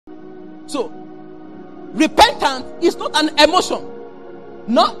So, repentance is not an emotion,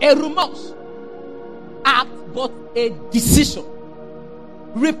 not a remorse act, but a decision.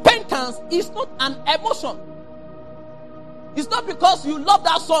 Repentance is not an emotion. It's not because you love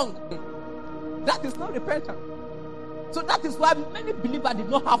that song. That is not repentance. So that is why many believers did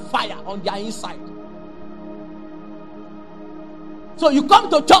not have fire on their inside. So you come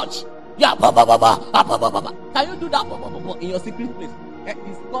to church, yeah, can you do that in your secret place?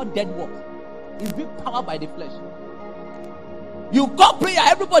 It's called dead work. It's being powered by the flesh. You go prayer,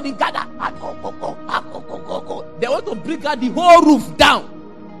 everybody gather. They want to bring out the whole roof down.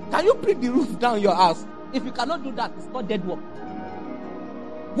 Can you bring the roof down your house? If you cannot do that, it's called dead work.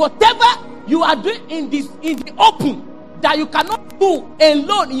 Whatever you are doing in the open that you cannot do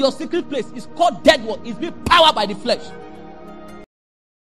alone in your secret place is called dead work. It's being powered by the flesh.